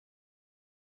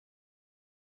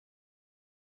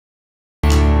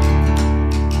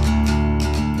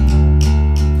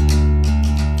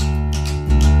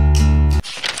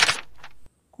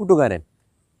കൂട്ടുകാരെ,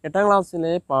 8ാം ക്ലാസ്സിലെ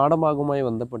പാഠഭാഗവുമായി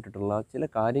ബന്ധപ്പെട്ടിട്ടുള്ള ചില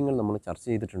കാര്യങ്ങൾ നമ്മൾ ചർച്ച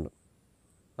ചെയ്തിട്ടുണ്ട്.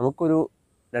 നമുക്കൊരു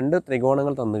 2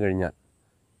 ത്രികോണങ്ങൾ തന്നു കഴിഞ്ഞാൽ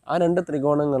ആ 2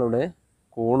 ത്രികോണങ്ങളുടെ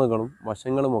കോണുകളും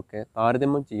വശങ്ങളുമൊക്കെ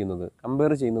താരതമ്യം ചെയ്യുന്നത്,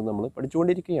 കമ്പയർ ചെയ്യുന്നത് നമ്മൾ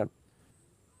പഠിച്ചുകൊണ്ടിരിക്കുകയാണ്.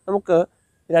 നമുക്ക്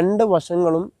 2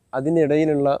 വശങ്ങളും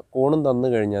അതിനിടയിലുള്ള കോണും തന്നു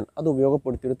കഴിഞ്ഞാൽ അത്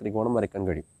ഉപയോഗപ്പെടുത്തിയൊരു ത്രികോണം വരയ്ക്കാൻ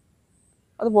കഴിയും.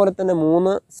 അതുപോലെ തന്നെ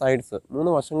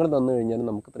 3 വശങ്ങൾ തന്നു കഴിഞ്ഞാൽ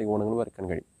നമുക്ക് ത്രികോണങ്ങൾ വരയ്ക്കാൻ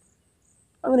കഴിയും.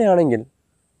 അങ്ങനെയാണെങ്കിൽ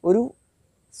ഒരു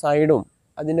സൈഡും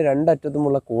അതിൻ്റെ 2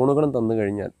 അറ്റത്തുമുള്ള കോണുകളും തന്നു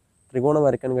കഴിഞ്ഞാൽ ത്രികോണം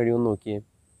വരയ്ക്കാൻ കഴിയുമെന്ന് നോക്കിയേ.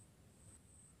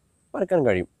 വരയ്ക്കാൻ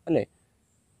കഴിയും അല്ലേ?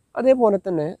 അതേപോലെ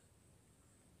തന്നെ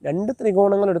 2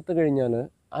 ത്രികോണങ്ങൾ എടുത്തു കഴിഞ്ഞാൽ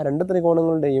ആ 2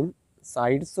 ത്രികോണങ്ങളുടെയും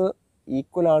സൈഡ്സ്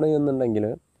ഈക്വലാണ് എന്നുണ്ടെങ്കിൽ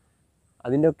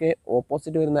അതിൻ്റെയൊക്കെ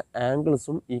ഓപ്പോസിറ്റ് വരുന്ന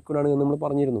ആംഗിൾസും ഈക്വലാണ് എന്ന് നമ്മൾ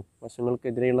പറഞ്ഞിരുന്നു.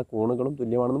 വശങ്ങൾക്കെതിരെയുള്ള കോണുകളും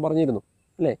തുല്യമാണെന്ന് പറഞ്ഞിരുന്നു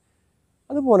അല്ലേ?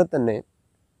 അതുപോലെ തന്നെ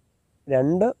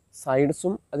 2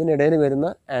 സൈഡ്സും അതിനിടയിൽ വരുന്ന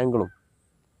ആംഗിളും,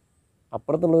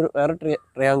 അപ്പുറത്തുള്ളൊരു വേറെ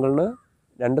ട്രയാങ്കിളിന്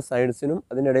 2 സൈഡ്സിനും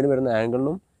അതിനിടയിൽ വരുന്ന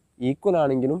ആംഗിളിനും ഈക്വൽ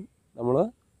ആണെങ്കിലും നമ്മൾ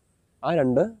ആ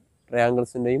 2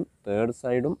 ട്രയാങ്കിൾസിൻ്റെയും തേർഡ്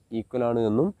സൈഡും ഈക്വലാണ്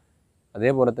എന്നും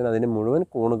അതേപോലെ തന്നെ അതിൻ്റെ മുഴുവൻ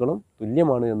കോണുകളും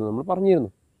തുല്യമാണ് എന്നും നമ്മൾ പറഞ്ഞിരുന്നു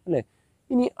അല്ലേ?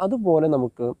 ഇനി അതുപോലെ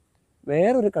നമുക്ക്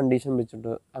വേറൊരു കണ്ടീഷൻ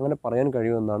വെച്ചിട്ട് അങ്ങനെ പറയാൻ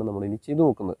കഴിയുമെന്നാണ് നമ്മൾ ഇനി ചെയ്തു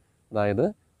നോക്കുന്നത്. അതായത്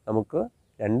നമുക്ക്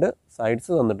 2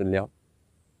 സൈഡ്സ് തന്നിട്ടില്ല,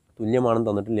 തുല്യമാണെന്ന്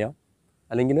തന്നിട്ടില്ല,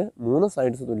 അല്ലെങ്കിൽ 3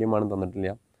 സൈഡ്സ് തുല്യമാണെന്ന് തന്നിട്ടില്ല.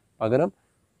 പകരം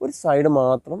ഒരു സൈഡ്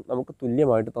മാത്രം നമുക്ക്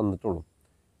തുല്യമായിട്ട് തന്നിട്ടുള്ളൂ.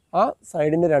 ആ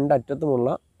സൈഡിൻ്റെ 2 അറ്റത്തുമുള്ള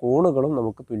കോണുകളും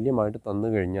നമുക്ക് തുല്യമായിട്ട് തന്നു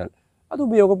കഴിഞ്ഞാൽ അത്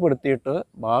ഉപയോഗപ്പെടുത്തിയിട്ട്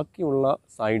ബാക്കിയുള്ള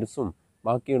സൈഡ്സും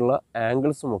ബാക്കിയുള്ള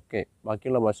ആംഗിൾസും ഒക്കെ,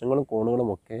 ബാക്കിയുള്ള വശങ്ങളും കോണുകളും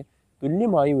ഒക്കെ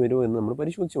തുല്യമായി വരുമോ എന്ന് നമ്മൾ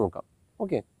പരിശോധിച്ച് നോക്കാം.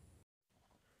 ഓക്കെ,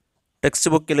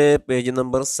 ടെക്സ്റ്റ് ബുക്കിലെ പേജ്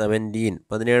നമ്പർ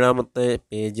 17ാമത്തെ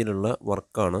പേജിലുള്ള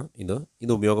വർക്കാണ് ഇത്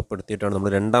ഉപയോഗപ്പെടുത്തിയിട്ടാണ്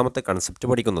നമ്മൾ 2ാമത്തെ കൺസെപ്റ്റ്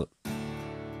പഠിക്കുന്നത്.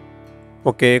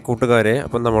 ഓക്കെ കൂട്ടുകാരെ,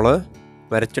 അപ്പം നമ്മൾ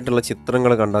വരച്ചിട്ടുള്ള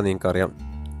ചിത്രങ്ങൾ കണ്ടാൽ നിങ്ങൾക്കറിയാം.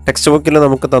 ടെക്സ്റ്റ് ബുക്കിൽ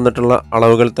നമുക്ക് തന്നിട്ടുള്ള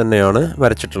അളവുകൾ തന്നെയാണ്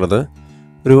വരച്ചിട്ടുള്ളത്.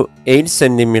 ഒരു 8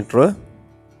 സെൻറ്റിമീറ്റർ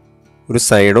ഒരു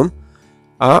സൈഡും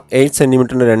ആ 8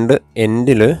 സെൻറ്റിമീറ്ററിൻ്റെ 2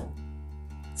 എൻഡിൽ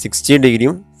 60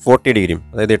 ഡിഗ്രിയും 40 ഡിഗ്രിയും,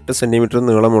 അതായത് 8 സെൻറ്റിമീറ്റർ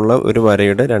നീളമുള്ള ഒരു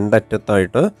വരയുടെ 2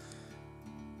 അറ്റത്തായിട്ട്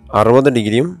 60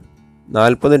 ഡിഗ്രിയും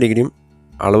 40 ഡിഗ്രിയും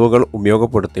അളവുകൾ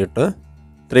ഉപയോഗപ്പെടുത്തിയിട്ട്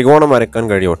ത്രികോണം വരയ്ക്കാൻ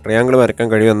കഴിയുമോ, ട്രയാങ്കിൾ വരയ്ക്കാൻ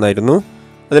കഴിയുമോ എന്നായിരുന്നു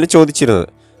അതിൽ ചോദിച്ചിരുന്നത്.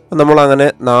 അപ്പം നമ്മളങ്ങനെ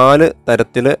 4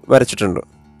 തരത്തിൽ വരച്ചിട്ടുണ്ട്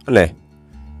അല്ലേ?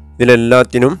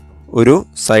 ഇതിലെല്ലാത്തിനും ഒരു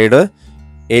സൈഡ്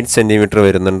 8 സെൻറ്റിമീറ്റർ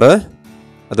വരുന്നുണ്ട്.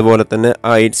 അതുപോലെ തന്നെ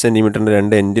ആ 8 സെൻറ്റിമീറ്ററിൻ്റെ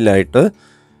 2 എൻഡിലായിട്ട്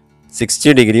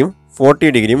 60 ഡിഗ്രിയും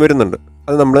 40 ഡിഗ്രിയും വരുന്നുണ്ട്.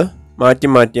 അത് നമ്മൾ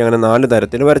മാറ്റി അങ്ങനെ 4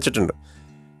 തരത്തിൽ വരച്ചിട്ടുണ്ട്.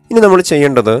 ഇനി നമ്മൾ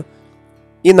ചെയ്യേണ്ടത്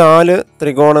ഈ 4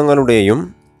 ത്രികോണങ്ങളുടെയും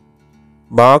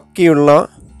ബാക്കിയുള്ള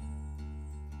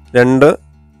 2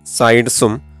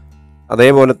 സൈഡ്സും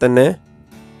അതേപോലെ തന്നെ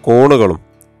കോണുകളും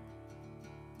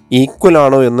ഈക്വൽ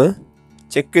ആണോ എന്ന്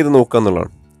ചെക്ക് ചെയ്ത് നോക്കുക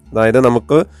എന്നുള്ളതാണ്. അതായത്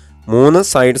നമുക്ക് 3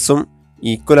 സൈഡ്സും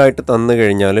ഈക്വലായിട്ട് തന്നു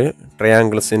കഴിഞ്ഞാൽ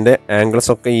ട്രയാങ്കിൾസിൻ്റെ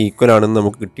ആംഗിൾസൊക്കെ ഈക്വൽ ആണെന്ന്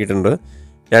നമുക്ക് കിട്ടിയിട്ടുണ്ട്.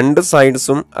 2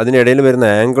 സൈഡ്സും അതിനിടയിൽ വരുന്ന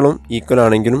ആംഗിളും ഈക്വൽ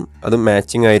ആണെങ്കിലും അത്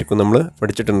മാച്ചിങ് ആയിരിക്കും നമ്മൾ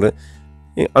പഠിച്ചിട്ടുണ്ട്.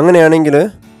 അങ്ങനെയാണെങ്കിൽ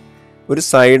ഒരു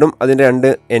സൈഡും അതിൻ്റെ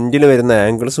 2 എൻഡിൽ വരുന്ന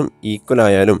ആംഗിൾസും ഈക്വൽ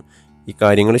ആയാലും ഈ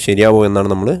കാര്യങ്ങൾ ശരിയാവുമോ എന്നാണ്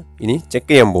നമ്മൾ ഇനി ചെക്ക്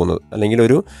ചെയ്യാൻ പോകുന്നത്. അല്ലെങ്കിൽ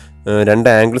ഒരു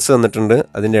 2 ആംഗിൾസ് തന്നിട്ടുണ്ട്,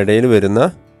 അതിൻ്റെ ഇടയിൽ വരുന്ന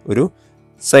ഒരു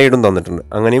സൈഡും തന്നിട്ടുണ്ട്,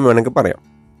 അങ്ങനെയും വേണമെങ്കിൽ പറയാം.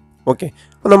 ഓക്കെ,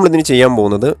 അപ്പോൾ നമ്മളിതിന് ചെയ്യാൻ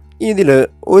പോകുന്നത് ഇതിൽ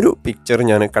ഒരു പിക്ചർ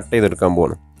ഞാൻ കട്ട് ചെയ്തെടുക്കാൻ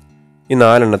പോവാണ്. ഈ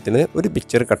 4 എണ്ണത്തിൽ ഒരു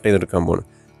പിക്ചർ കട്ട് ചെയ്തെടുക്കാൻ പോവാണ്.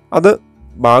 അത്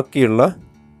ബാക്കിയുള്ള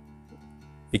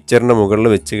പിക്ചറിൻ്റെ മുകളിൽ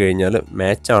വെച്ച് കഴിഞ്ഞാൽ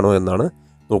മാച്ചാണോ എന്നാണ്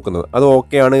നോക്കുന്നത്. അത്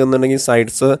ഓക്കെ ആണ് എന്നുണ്ടെങ്കിൽ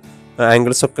സൈഡ്സ്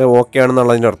ആംഗിൾസൊക്കെ ഓക്കെ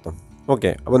ആണെന്നുള്ളതിൻ്റെ അർത്ഥം. ഓക്കെ,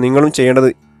 അപ്പോൾ നിങ്ങളും ചെയ്യേണ്ടത്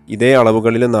ഇതേ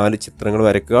അളവുകളിൽ 4 ചിത്രങ്ങൾ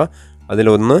വരയ്ക്കുക.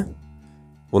 അതിലൊന്ന്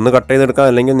കട്ട് ചെയ്തെടുക്കുക,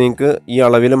 അല്ലെങ്കിൽ നിങ്ങൾക്ക് ഈ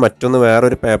അളവിൽ മറ്റൊന്ന്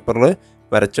വേറൊരു പേപ്പറിൽ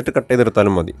വരച്ചിട്ട് കട്ട്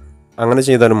ചെയ്തെടുത്താലും മതി, അങ്ങനെ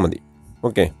ചെയ്താലും മതി.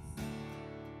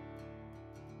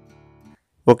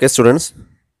 ഓക്കെ സ്റ്റുഡൻസ്,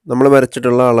 നമ്മൾ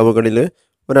വരച്ചിട്ടുള്ള അളവുകളിൽ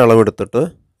ഒരളവെടുത്തിട്ട്,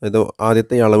 അതായത്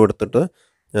ആദ്യത്തെ അളവെടുത്തിട്ട്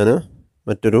ഞാൻ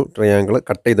മറ്റൊരു ട്രയാങ്കിൾ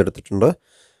കട്ട് ചെയ്തെടുത്തിട്ടുണ്ട്.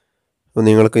 അപ്പോൾ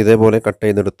നിങ്ങൾക്ക് ഇതേപോലെ കട്ട്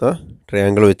ചെയ്തെടുത്ത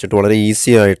ട്രയാങ്കിൾ വെച്ചിട്ട് വളരെ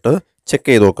ഈസി ആയിട്ട് ചെക്ക്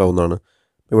ചെയ്ത് നോക്കാവുന്നതാണ്.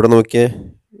 ഇവിടെ നോക്കിയേ,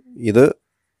 ഇത്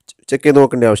ചെക്ക് ചെയ്ത്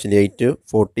നോക്കേണ്ട ആവശ്യമില്ല. 8,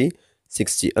 40,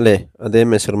 60 അല്ലേ? അതേ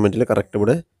മെഷർമെൻറ്റിൽ കറക്റ്റ്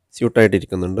ഇവിടെ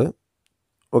സ്യൂട്ടായിട്ടിരിക്കുന്നുണ്ട്.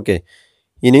 ഓക്കെ,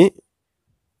 ഇനി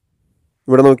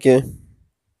ഇവിടെ നോക്കിയേ,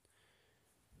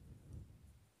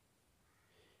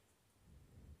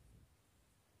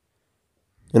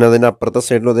 ഞാൻ അതിൻ്റെ അപ്പുറത്തെ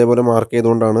സൈഡിലും അതേപോലെ മാർക്ക്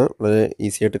ചെയ്തുകൊണ്ടാണ് വളരെ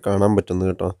ഈസി ആയിട്ട് കാണാൻ പറ്റുന്നത്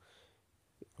കേട്ടോ.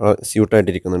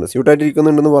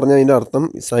 സ്യൂട്ടായിട്ടിരിക്കുന്നുണ്ടെന്ന് പറഞ്ഞാൽ അതിൻ്റെ അർത്ഥം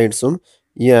സൈഡ്സും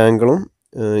ഈ ആംഗിളും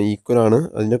ഈക്വലാണ്.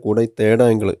 അതിൻ്റെ കൂടെ ഈ തേർഡ്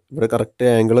ആംഗിൾ, ഇവിടെ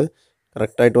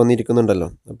കറക്റ്റായിട്ട് വന്നിരിക്കുന്നുണ്ടല്ലോ.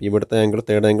 അപ്പോൾ ഇവിടുത്തെ ആംഗിൾ,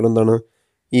 തേർഡ് ആംഗിൾ എന്താണ്,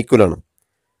 ഈക്വലാണ്.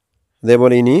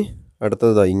 അതേപോലെ ഇനി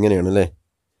അടുത്തത് ഇങ്ങനെയാണ് അല്ലേ?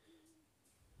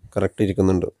 കറക്റ്റ്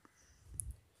ഇരിക്കുന്നുണ്ട്.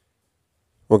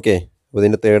 ഓക്കെ, അപ്പോൾ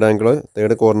ഇതിൻ്റെ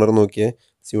തേർഡ് കോർണർ നോക്കിയേ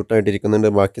സ്യൂട്ടായിട്ടിരിക്കുന്നുണ്ട്.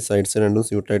 ബാക്കി സൈഡ്സ് രണ്ടും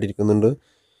സ്യൂട്ടായിട്ടിരിക്കുന്നുണ്ട്.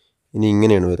 ഇനി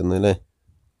ഇങ്ങനെയാണ് വരുന്നത് അല്ലേ.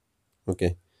 ഓക്കെ,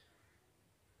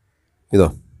 ഇതോ,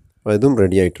 അപ്പോൾ ഇതും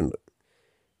റെഡി ആയിട്ടുണ്ട്.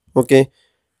 ഓക്കെ,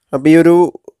 അപ്പോൾ ഈ ഒരു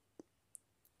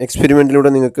എക്സ്പെരിമെൻറ്റിലൂടെ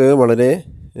നിങ്ങൾക്ക് വളരെ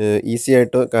ഈസി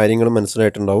ആയിട്ട് കാര്യങ്ങൾ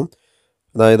മനസ്സിലായിട്ടുണ്ടാവും.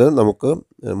 അതായത് നമുക്ക്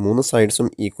 3 സൈഡ്സും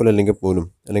ഈക്വൽ അല്ലെങ്കിൽ പോലും,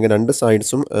 അല്ലെങ്കിൽ 2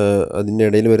 സൈഡ്സും അതിൻ്റെ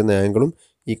ഇടയിൽ വരുന്ന ആംഗിളും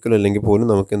ഈക്വൽ അല്ലെങ്കിൽ പോലും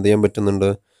നമുക്ക് എന്ത് ചെയ്യാൻ പറ്റുന്നുണ്ട്,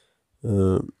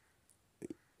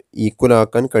 ഈക്വൽ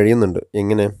ആക്കാൻ കഴിയുന്നുണ്ട്.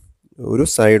 എങ്ങനെ? ഒരു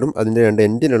സൈഡും അതിൻ്റെ 2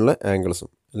 എൻഡിലുള്ള ആംഗിൾസും,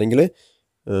 അല്ലെങ്കിൽ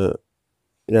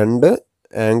 2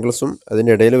 ആംഗിൾസും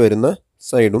അതിൻ്റെ ഇടയിൽ വരുന്ന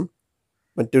സൈഡും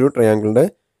മറ്റൊരു ട്രയാങ്കിളിൻ്റെ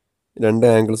 2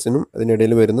 ആംഗിൾസിനും അതിൻ്റെ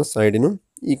ഇടയിൽ വരുന്ന സൈഡിനും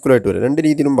ഈക്വലായിട്ട് വരും. 2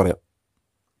 രീതിയിലും പറയാം.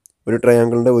 ഒരു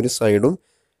ട്രയാങ്കിളിൻ്റെ ഒരു സൈഡും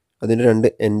അതിൻ്റെ 2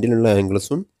 എൻഡിലുള്ള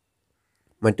ആംഗിൾസും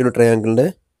മറ്റൊരു ട്രയാങ്കിളിൻ്റെ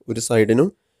ഒരു സൈഡിനും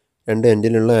 2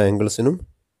 എൻഡിലുള്ള ആംഗിൾസിനും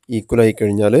ഈക്വലായി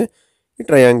കഴിഞ്ഞാൽ ഈ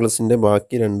ട്രയാങ്കിൾസിൻ്റെ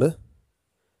ബാക്കി 2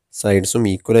 സൈഡ്സും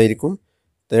ഈക്വലായിരിക്കും,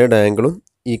 തേർഡ് ആംഗിളും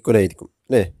ഈക്വലായിരിക്കും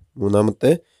അല്ലേ.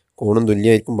 മൂന്നാമത്തെ കോണും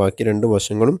തുല്യമായിരിക്കും, ബാക്കി 2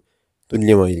 വശങ്ങളും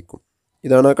തുല്യമായിരിക്കും.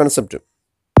 ഇതാണ് ആ കൺസെപ്റ്റ്.